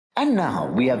And now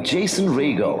we have Jason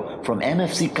Rego from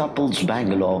MFC Couples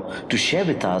Bangalore to share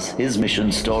with us his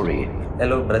mission story.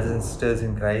 Hello, brothers and sisters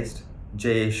in Christ.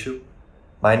 Jai Yeshu.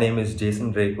 My name is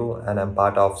Jason Rego and I'm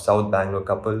part of South Bangalore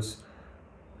Couples.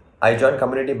 I joined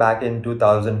community back in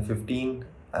 2015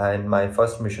 and my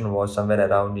first mission was somewhere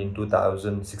around in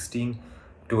 2016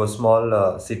 to a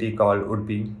small city called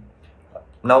Udpi.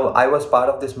 Now, I was part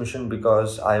of this mission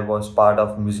because I was part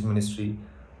of music ministry,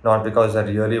 not because I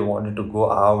really wanted to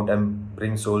go out and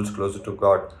bring souls closer to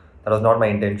God. That was not my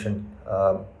intention.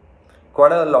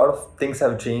 Quite a lot of things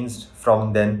have changed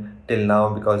from then till now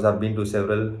because I've been to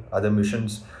several other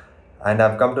missions and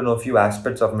I've come to know a few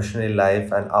aspects of missionary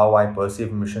life and how I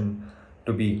perceive mission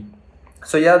to be.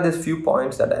 So yeah, there's few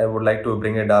points that I would like to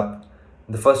bring it up.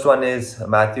 The first one is in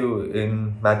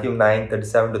Matthew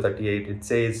 9:37 to 38. It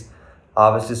says,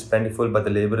 "Harvest is plentiful, but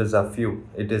the laborers are few."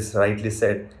 It is rightly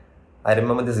said. I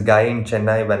remember this guy in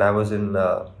Chennai when I was I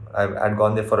had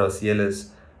gone there for a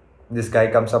CLS. This guy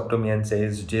comes up to me and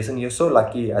says, "Jason, you're so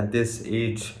lucky at this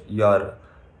age.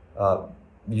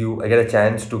 You get a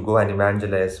chance to go and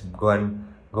evangelize,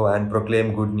 go and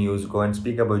proclaim good news, go and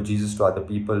speak about Jesus to other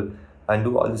people, and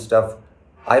do all this stuff."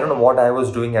 I don't know what I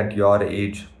was doing at your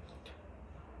age.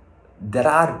 There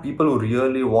are people who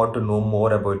really want to know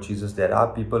more about Jesus. There are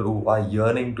people who are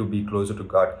yearning to be closer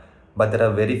to God, but there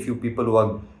are very few people who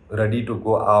are ready to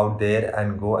go out there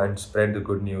and go and spread the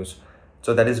good news.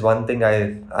 So that is one thing I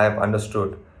have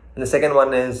understood. And the second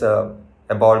one is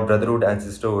about brotherhood and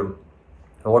sisterhood.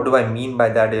 What do I mean by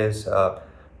that is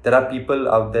there are people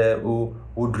out there who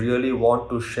would really want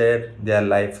to share their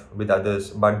life with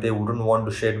others, but they wouldn't want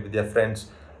to share it with their friends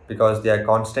because they are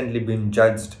constantly being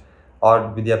judged, or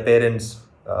with their parents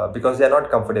because they are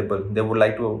not comfortable. They would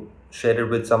like to share it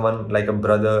with someone like a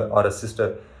brother or a sister.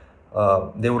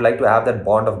 They would like to have that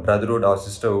bond of brotherhood or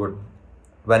sisterhood.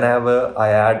 Whenever I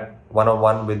had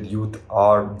one-on-one with youth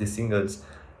or the singles,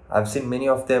 I've seen many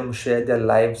of them share their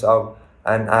lives out,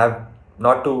 and I have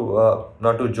not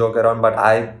to joke around, but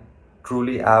I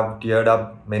truly have teared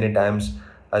up many times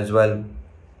as well,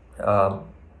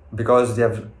 because they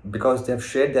have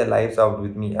shared their lives out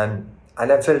with me, and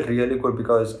I felt really good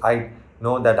because I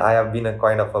know that I have been a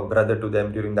kind of a brother to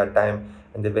them during that time,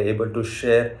 and they were able to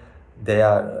share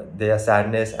their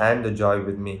sadness and the joy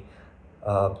with me.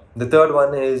 The third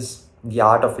one is the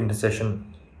art of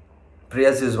intercession.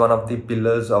 Prayers is one of the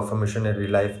pillars of a missionary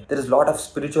life. There is a lot of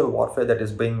spiritual warfare that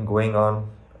is being going on,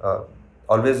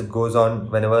 always goes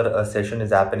on whenever a session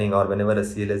is happening or whenever a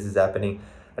CLS is happening,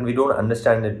 and we don't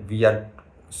understand it. We are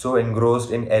so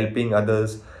engrossed in helping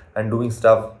others and doing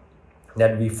stuff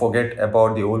that we forget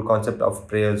about the whole concept of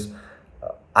prayers.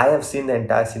 I have seen the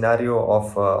entire scenario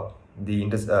of the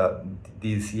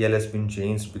CLS being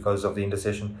changed because of the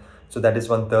intercession. So that is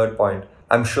one third point.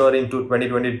 I'm sure into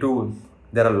 2022,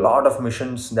 there are a lot of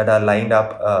missions that are lined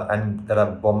up and that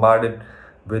are bombarded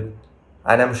with.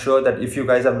 And I'm sure that if you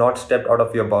guys have not stepped out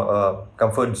of your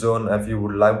comfort zone, if you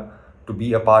would love to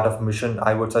be a part of mission,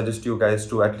 I would suggest you guys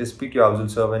to at least speak to your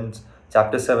household servants,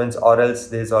 chapter 7s, or else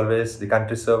there's always the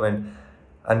country servant.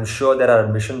 I'm sure there are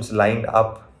missions lined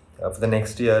up for the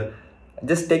next year.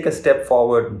 Just take a step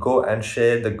forward, go and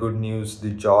share the good news,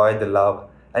 the joy, the love,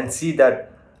 and see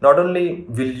that not only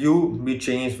will you be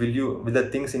changed, will the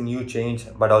things in you change,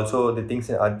 but also the things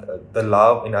in the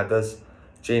love in others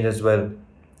change as well.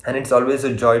 And it's always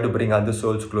a joy to bring other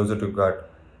souls closer to God.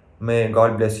 May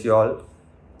God bless you all.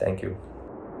 Thank you.